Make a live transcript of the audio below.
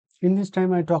In this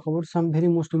time I talk about some very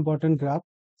most important graph.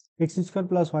 X square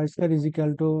plus y square is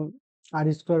equal to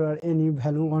r square or any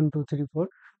value 1 2 3 4.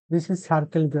 This is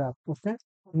circle graph. Okay,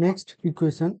 next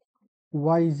equation,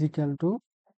 y is equal to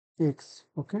x.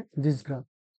 Okay, this graph,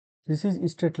 this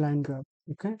is straight line graph.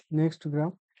 Okay, next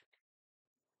graph,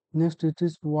 next it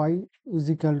is y is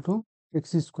equal to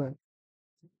x square.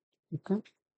 Okay,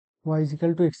 y is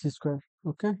equal to x square.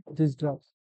 Okay, this graph.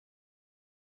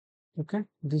 Okay,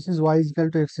 this is y is equal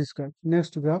to x square.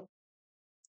 Next graph,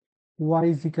 y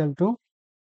is equal to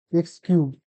x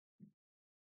cube.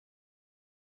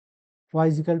 Y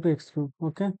is equal to x cube.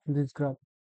 Okay, this graph.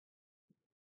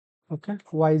 Okay,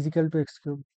 y is equal to x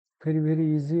cube.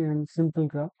 Very easy and simple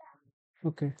graph.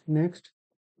 Okay, next,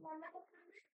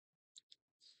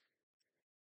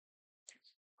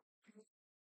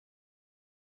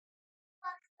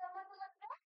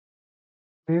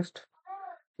 next,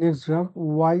 next graph,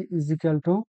 y is equal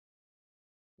to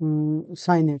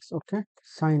sin x. Okay,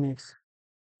 sin x.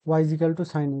 Y is equal to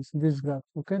sin x. This graph.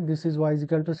 Okay, this is y is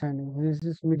equal to sin x.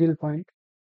 This is middle point.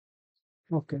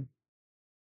 Okay,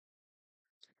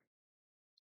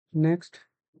 next,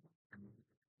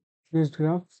 next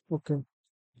graph. Okay,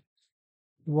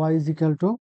 y is equal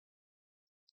to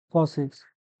cos x.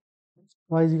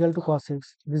 Y is equal to cos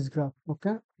x. This graph.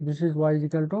 Okay, this is y is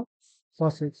equal to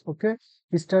cos x. Okay,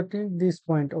 starting this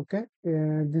point. Okay,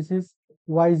 this is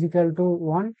y is equal to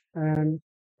 1 and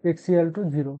x equal to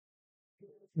 0.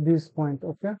 This point.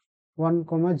 Okay, 1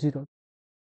 comma 0.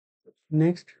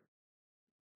 Next,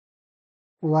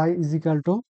 y is equal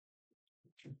to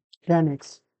tan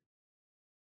x.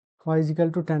 Y is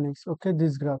equal to tan x. Okay,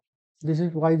 this graph, this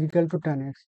is y is equal to tan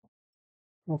x.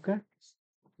 Okay,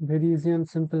 very easy and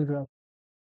simple graph.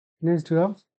 Next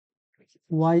graph,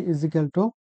 y is equal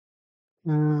to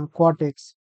cot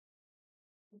x.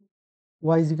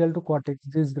 Y is equal to cot x.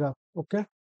 This graph. Okay,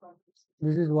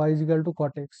 this is y is equal to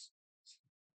cot x.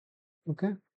 Okay,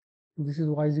 this is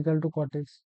y is equal to cot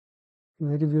x.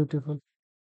 Very beautiful.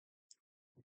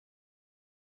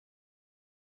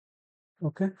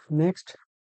 Okay, next,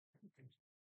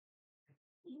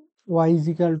 y is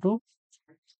equal to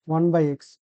 1 by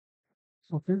x.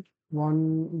 Okay,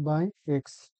 1 by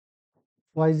x.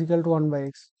 Y is equal to 1 by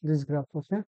x. This graph.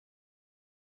 Okay,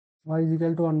 y is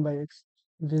equal to 1 by x.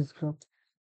 This graph.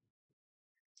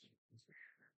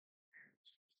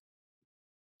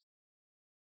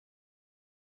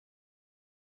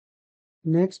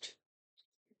 Next,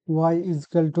 y is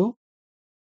equal to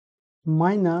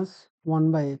minus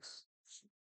 1 by x.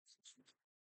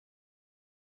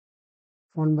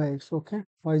 1 by x. Okay,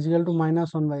 y is equal to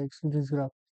minus 1 by x. This graph.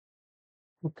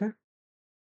 Okay,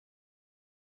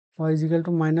 y is equal to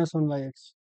minus 1 by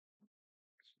x,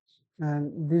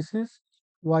 and this is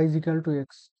y is equal to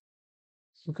x.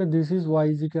 Okay, this is y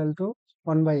is equal to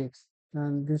 1 by x,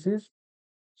 and this is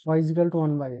y is equal to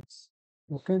 1 by x.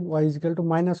 Okay, y is equal to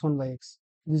minus 1 by x.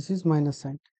 This is minus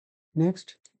sign.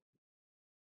 Next,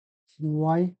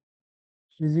 y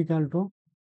is equal to,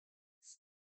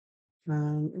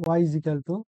 and y is equal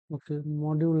to, okay,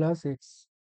 modulus x.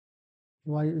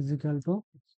 Y is equal to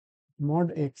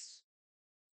mod x.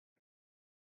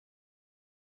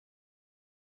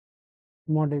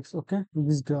 Mod x. Okay,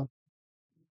 this graph.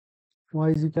 Y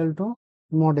is equal to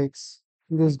mod x.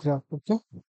 This graph. Okay,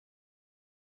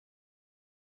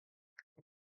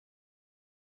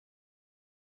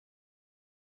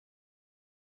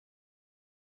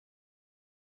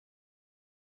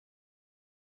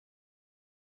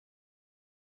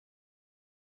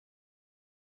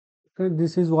 okay,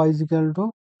 this is y is equal to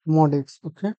mod x.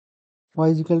 Okay, y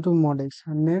is equal to mod x,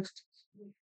 and next,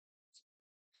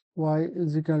 y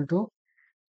is equal to,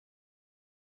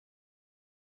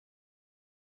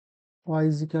 y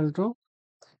is equal to,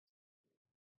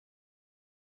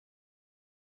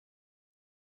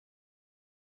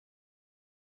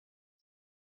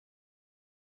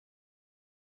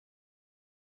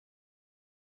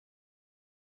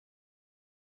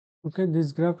 okay,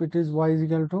 this graph, it is y is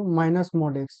equal to minus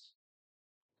mod x.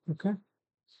 Okay,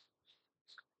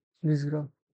 this graph.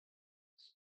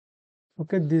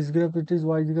 Okay, this graph, it is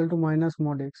y is equal to minus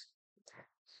mod x.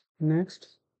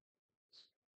 Next,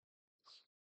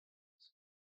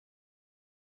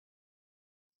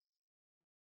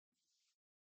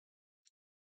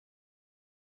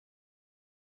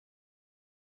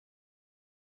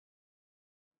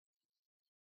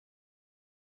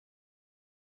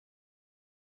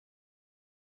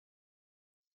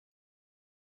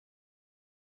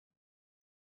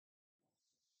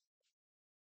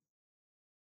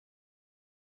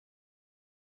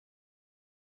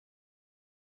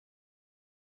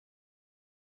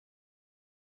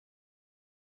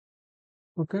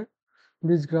 Okay,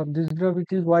 this graph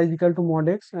it is y is equal to mod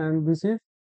x, and this is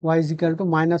y is equal to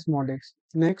minus mod x.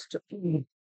 Next,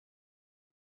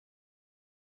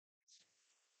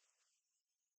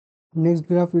 next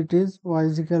graph it is y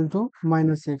is equal to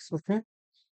minus x. Okay,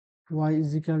 y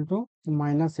is equal to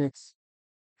minus x.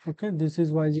 Okay, this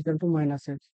is y is equal to minus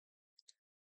x.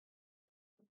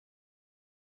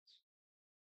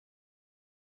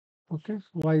 Okay,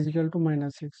 y is equal to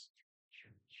minus x.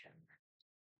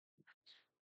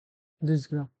 This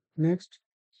graph. Next,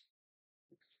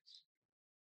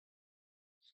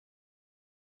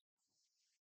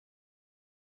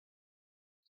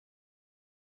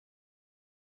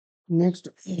 next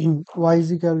y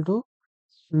is equal to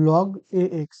log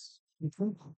ax.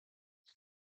 Okay,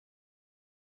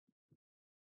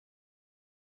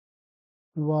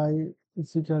 y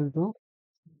is equal to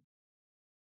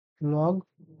log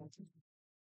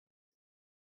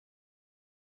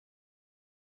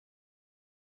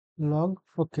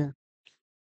okay,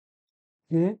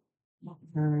 a,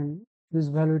 and this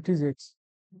value it is x.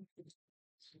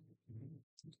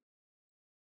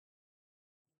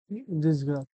 This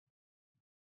graph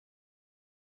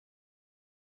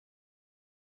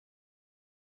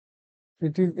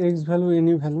it is x value,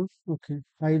 any value. Okay,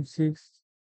 5 6.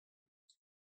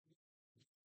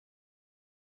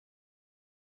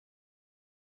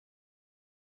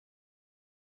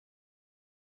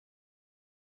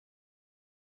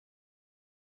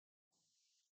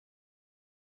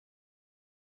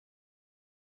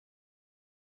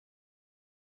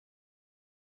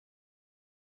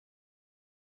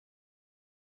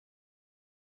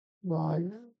 y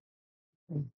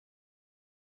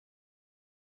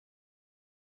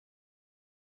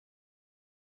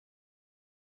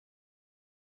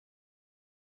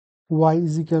y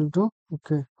is equal to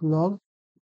okay, log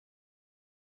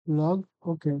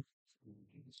okay,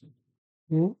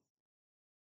 a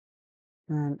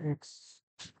and x.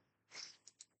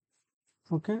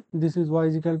 Okay, this is y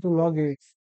is equal to log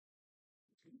x.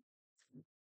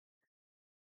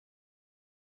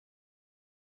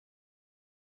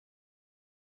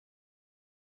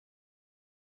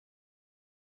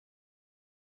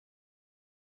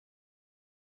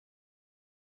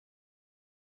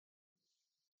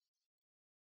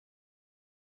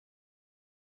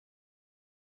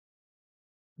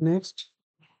 Next,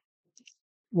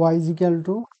 y is equal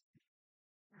to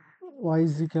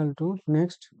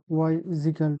next y is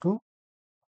equal to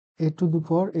a to the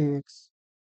power ax,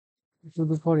 to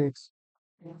the power x.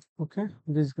 Okay,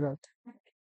 this graph.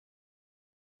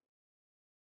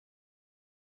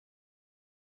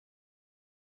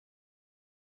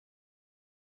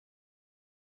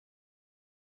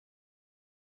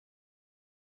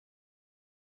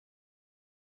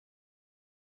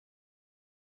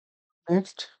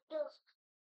 Next,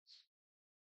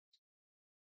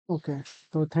 okay,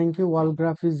 so thank you. Wall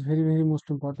graph is very most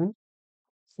important.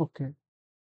 Okay,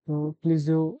 so please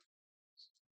you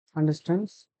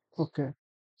understand. Okay,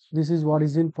 this is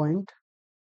origin point.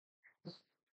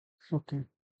 Okay,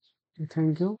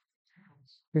 thank you.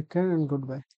 Take care and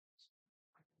goodbye.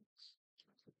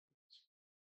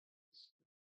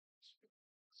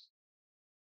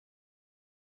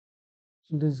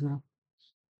 This graph,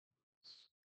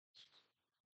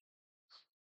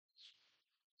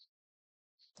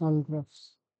 all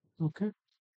graphs. Okay.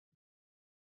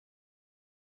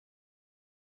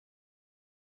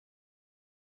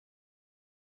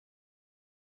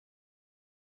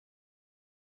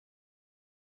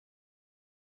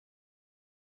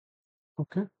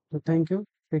 Okay. So thank you.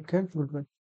 Take care.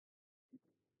 Goodbye.